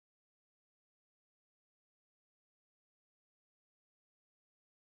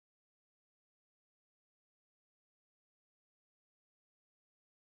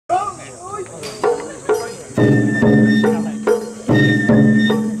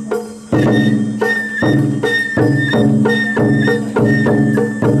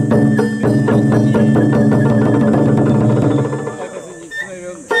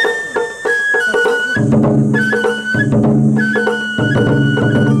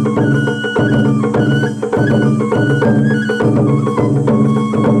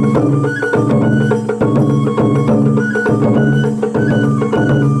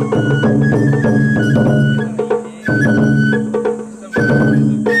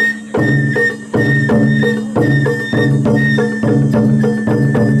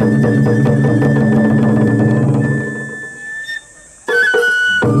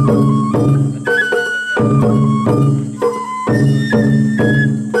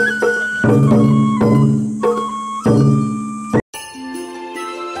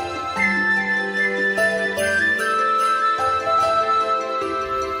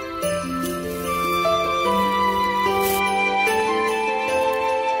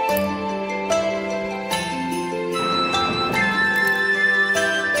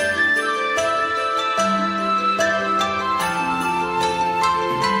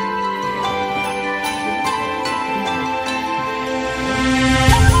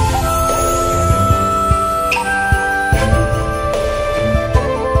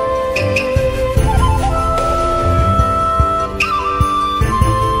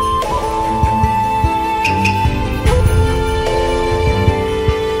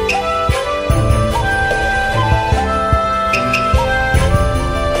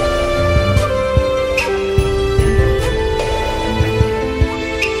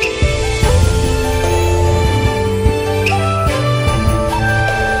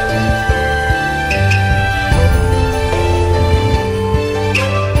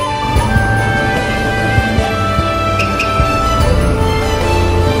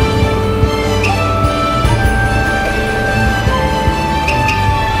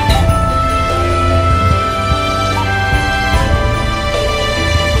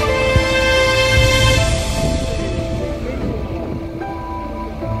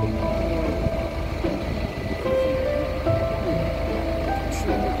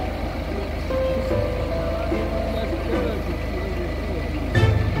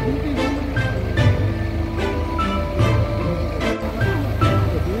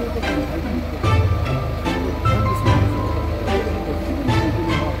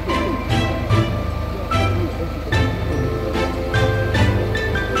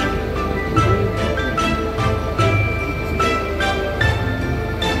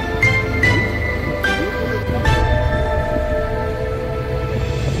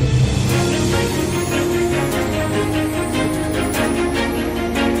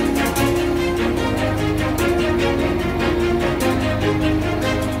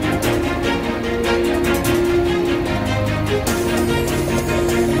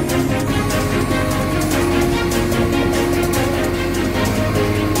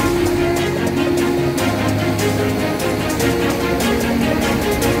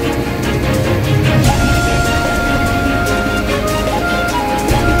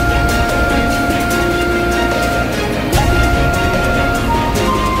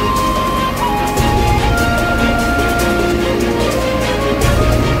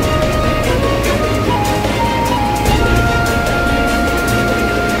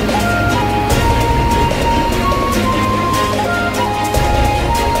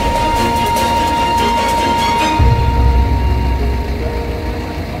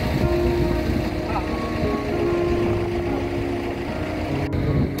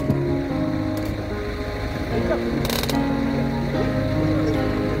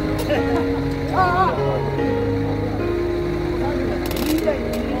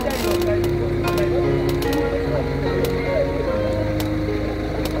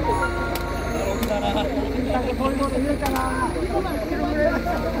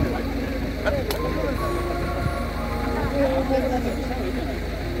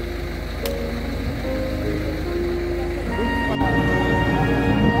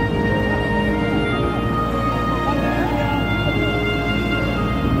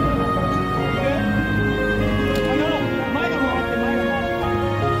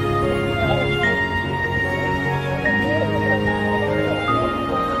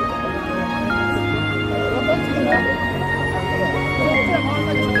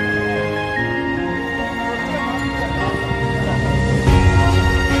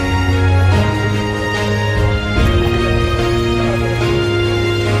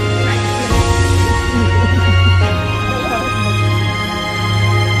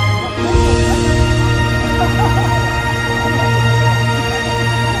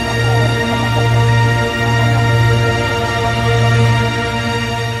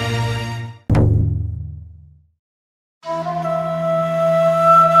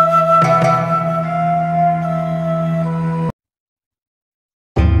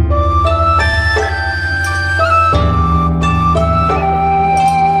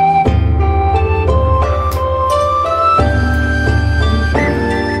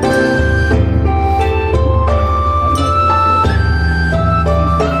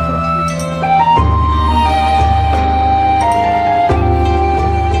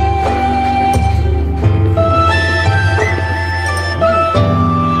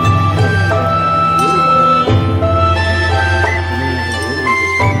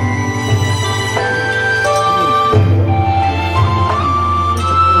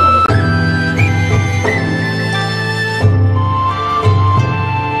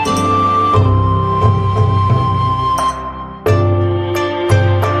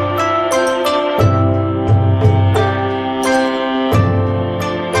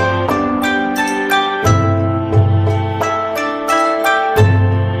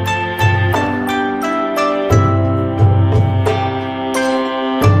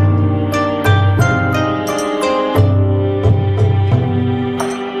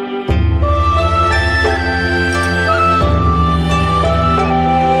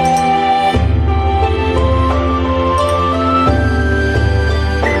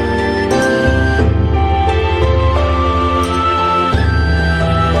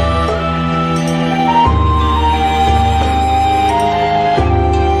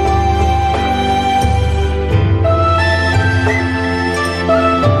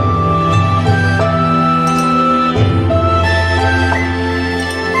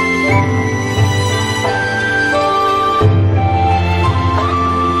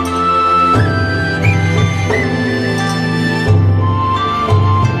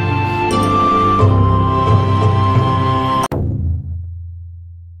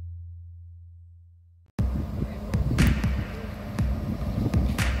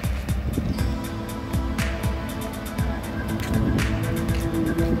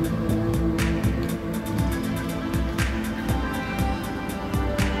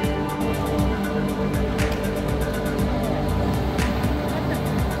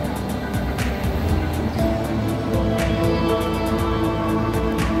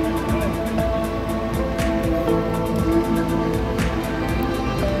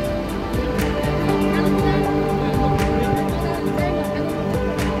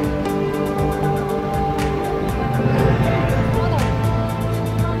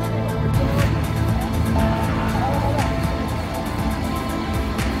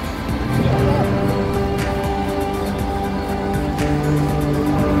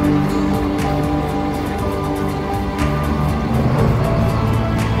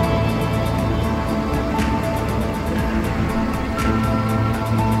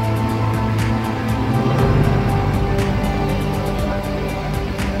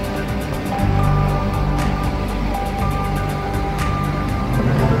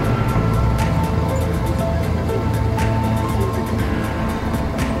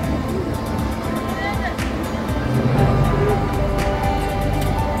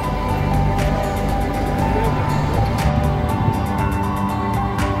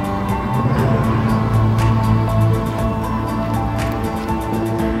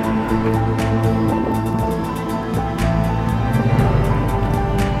あ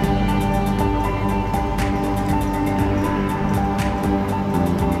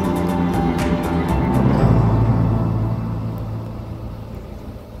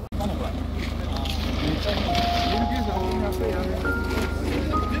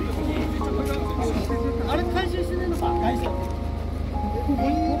れ回収してねえのか。回収。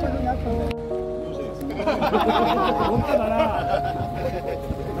本当だな。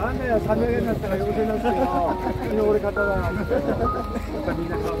なんだよ、300円だったら4000円だったよ。昨日俺買ったな。またみん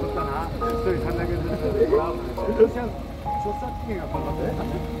な買わったな。1人300円ずつもらう。著作権がかかって。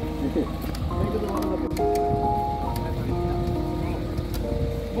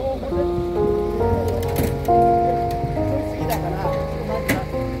もうこれ好きだから。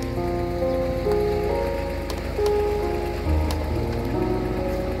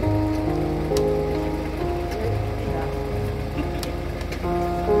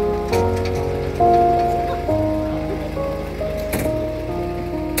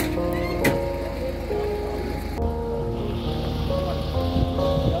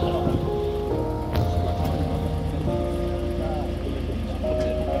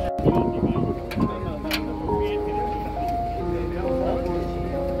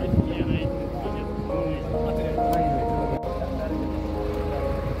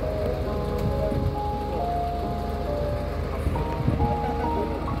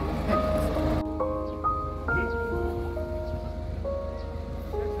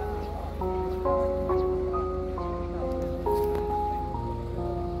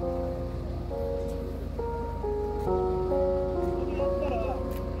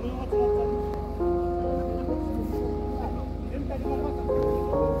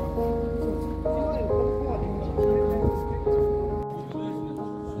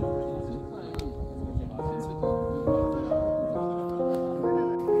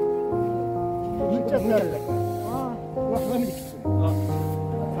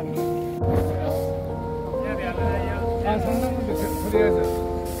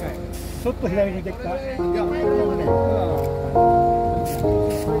ちょっと左にできた。いや、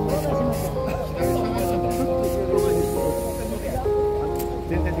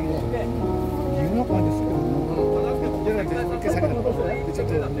全体的に自分の感じですけども、じゃなくて一回下げたでちょっ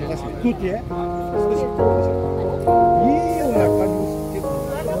と伸ばして。空気？少しいいような感じですけど。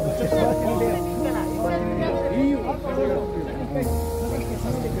いいような感じが。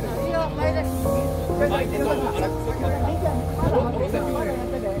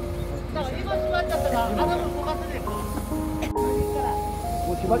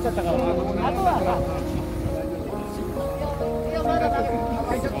もう縛っちゃったから。あとは。いやまだまだ。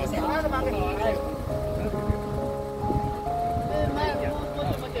まだまだ。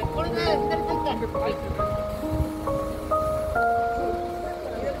これね左手か。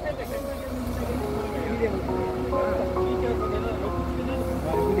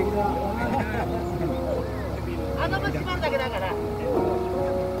頭縛るだけだから。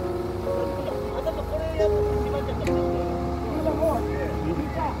頭これやると縛っちゃった。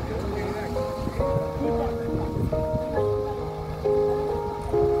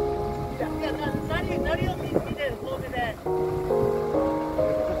何を見て遠目で。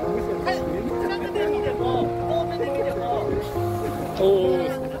近くで見ても遠目で見ても。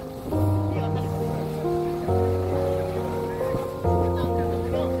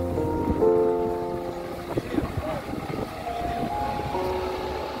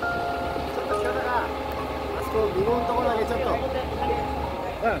見本のところだけちょっと、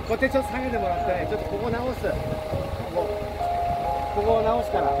こっちちょっと下げてもらって、ちょっとここ直す。ここを直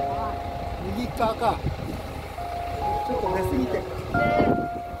すから。右側か。ちょっと出すぎて。テ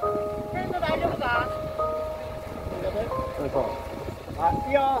ント大丈夫か？あ、い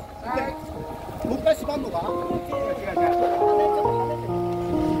いよ。もう一回縛るのか？違う。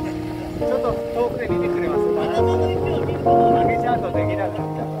ちょっと遠くで見てくれます。曲げちゃうとできなくなっ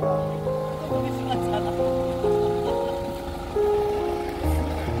ちゃうから。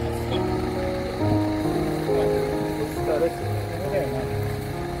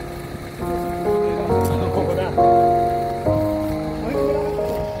ここだ。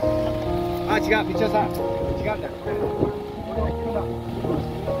あ、違う、道夫さん。違うんだ。こ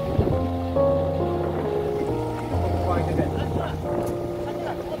こ開いてて。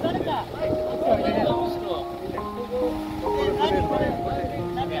誰か。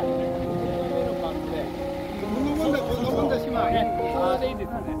こんなもんだしまい。あ、でいいです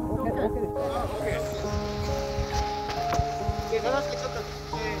ね。オッケーです。で、正しくちょっと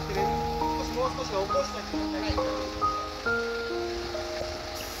もう少し起こしてください。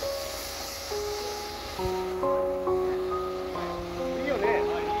いいよね。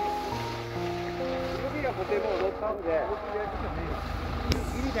でもうロッカーで。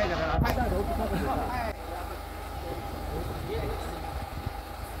いいみたいだから朝からロッカーでさ。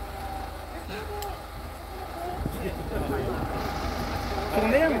ご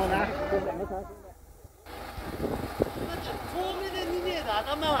めんもな。遠目で見ねえと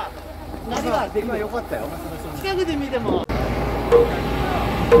頭は。今良かったよ。近くで見ても。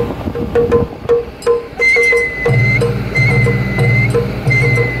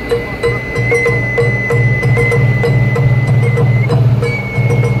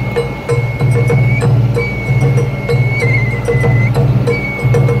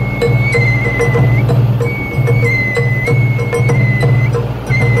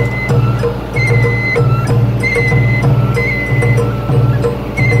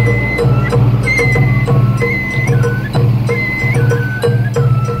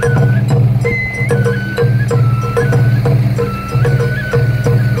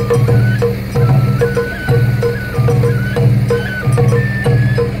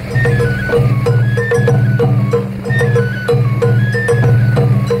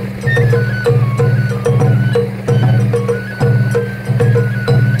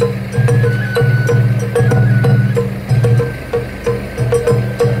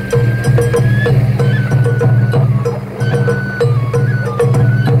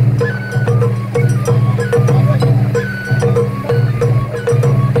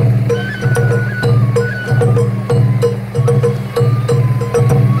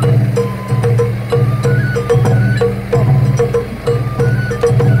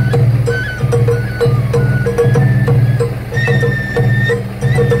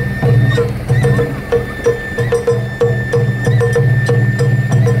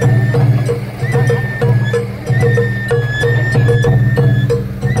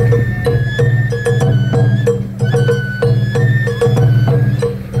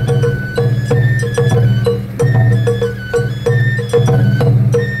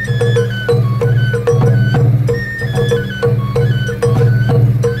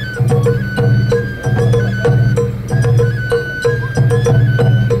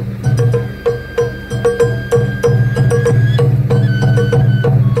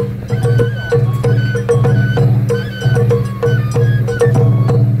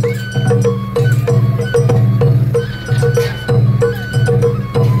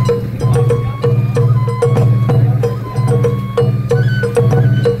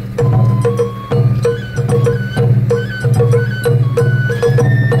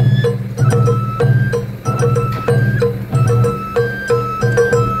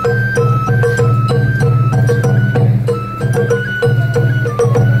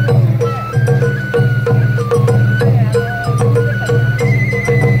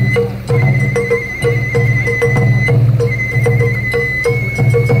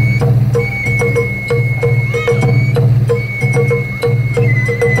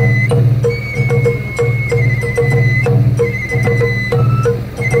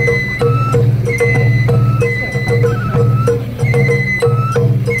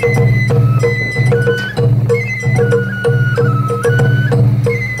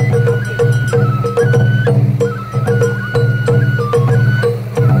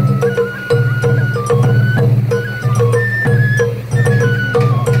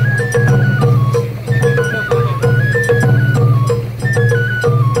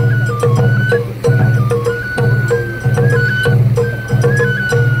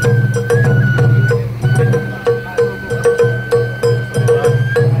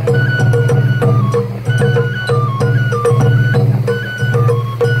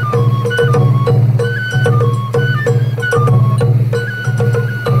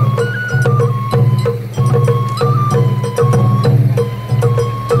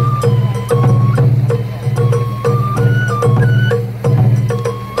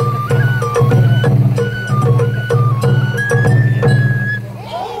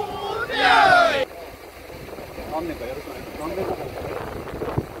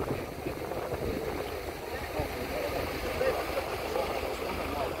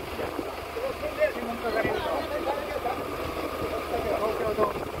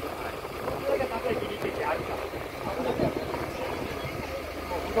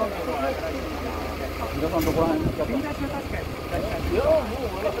皆さんどこら辺に来たか。いや、もう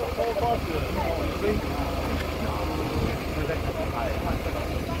割とコーパースの雰囲気が。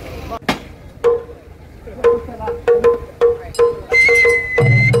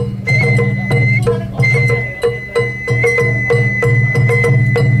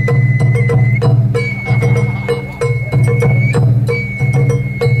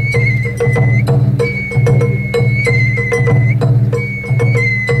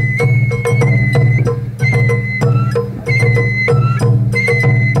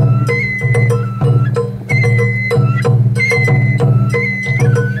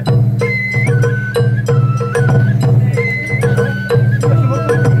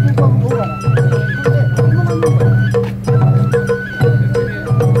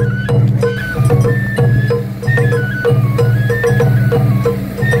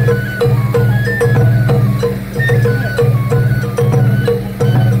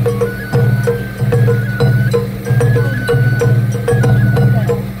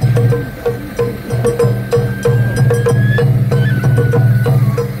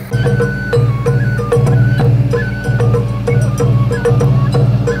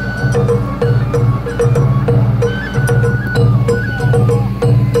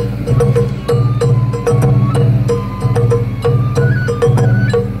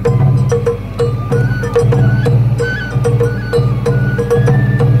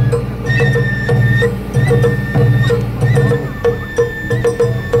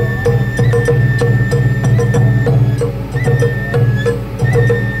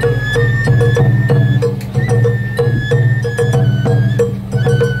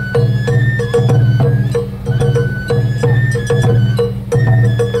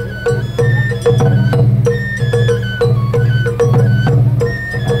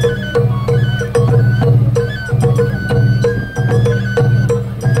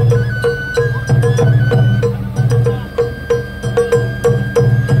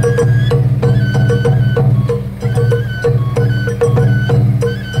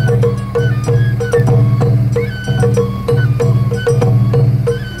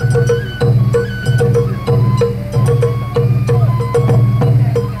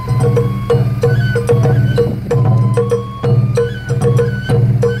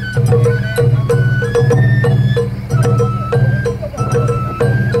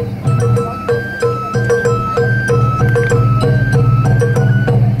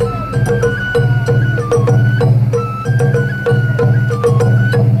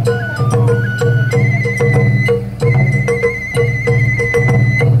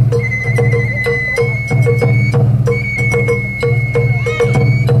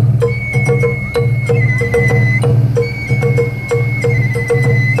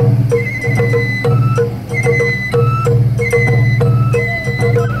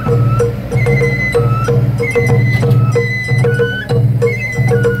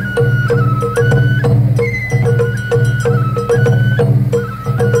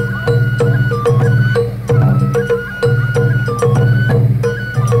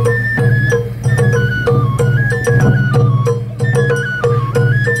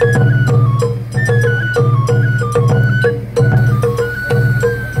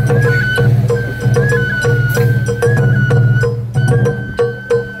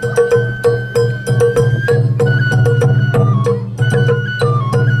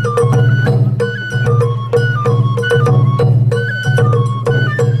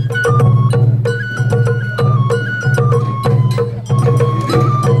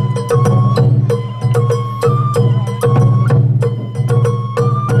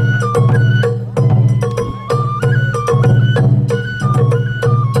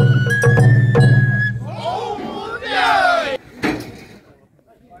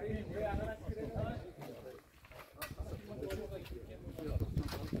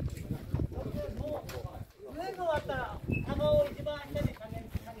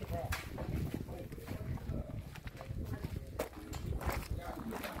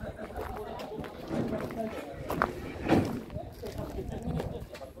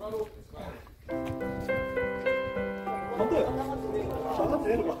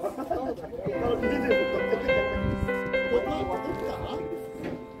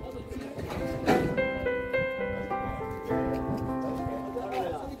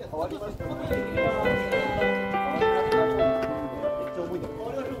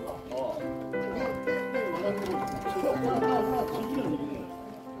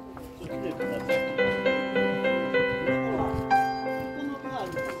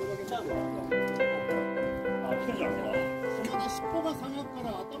尻尾が下がったら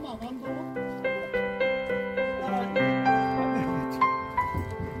頭上がんだろ。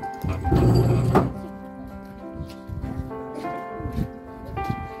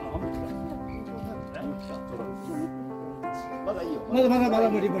まだ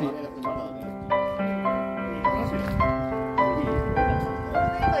無理。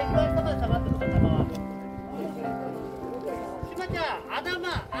頭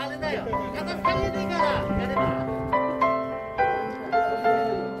あれだよ。鷹下げてからやれば。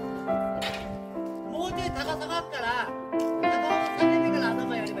もうちょい高さがあったら、鷹を下げてから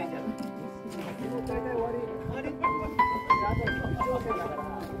頭やればいいんじゃない。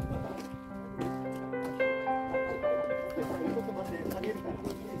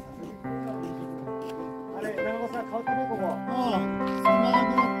あれ、長尾さん、変わってね、ここ。ああ、すまな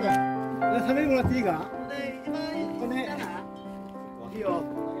くなって。下げてもらっていいか。で、一番いいかな。いいよ。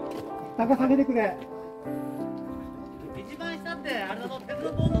高下げてくれ。一番下ってあれだろ、鉄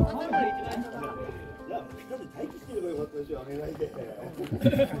の棒の高さが一番下だから。いや、下で待機してればよかったでしょ、上げないで。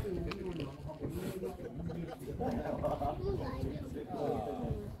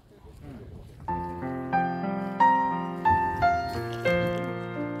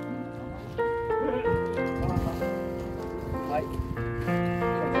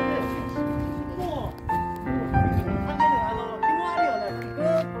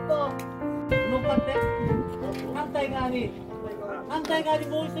反対側に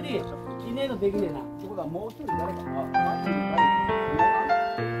もう一人いねえのできねえな。そこだ、もう一人誰か。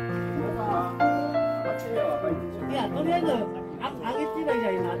いや、とりあえず上げてばいいじゃ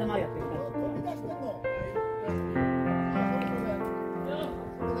ん、今頭やってるから。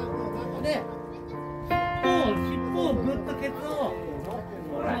で、尻尾をぐっとケツを、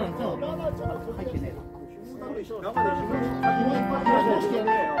そう入ってねえな。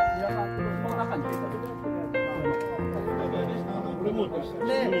俺もで、チ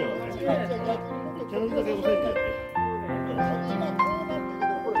ャンネルだけ押さえてやって。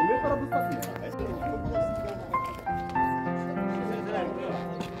これ上からぶっ刺すんだよ。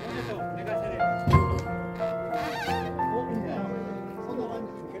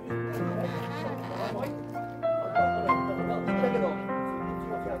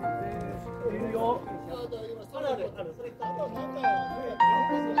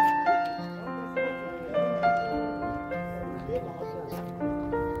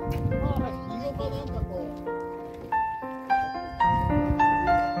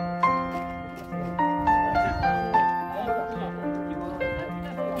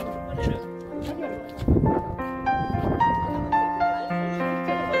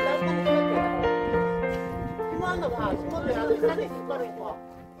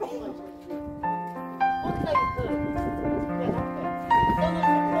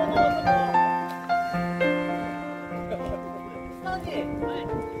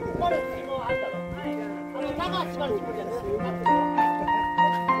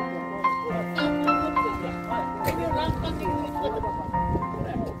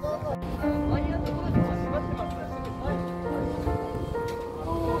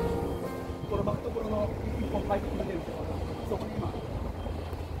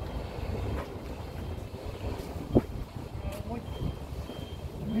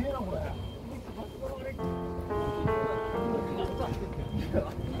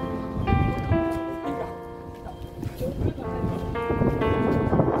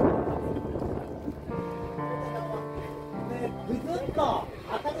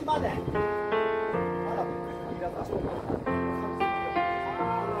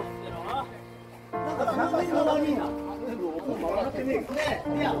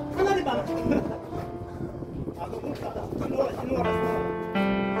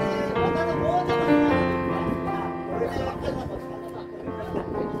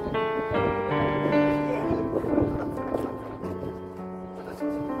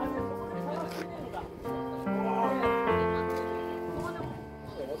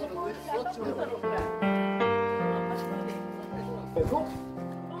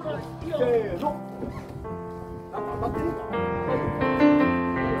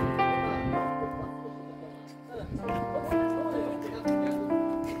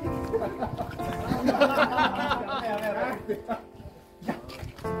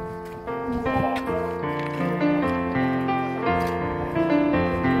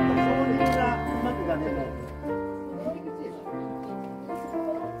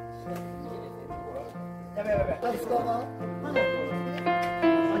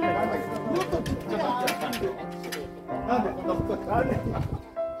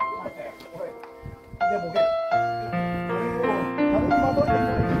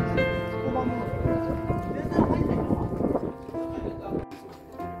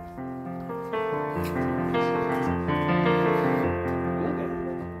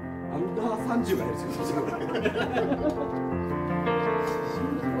30がやるんですよ。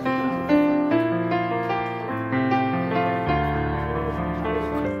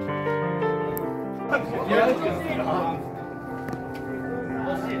いや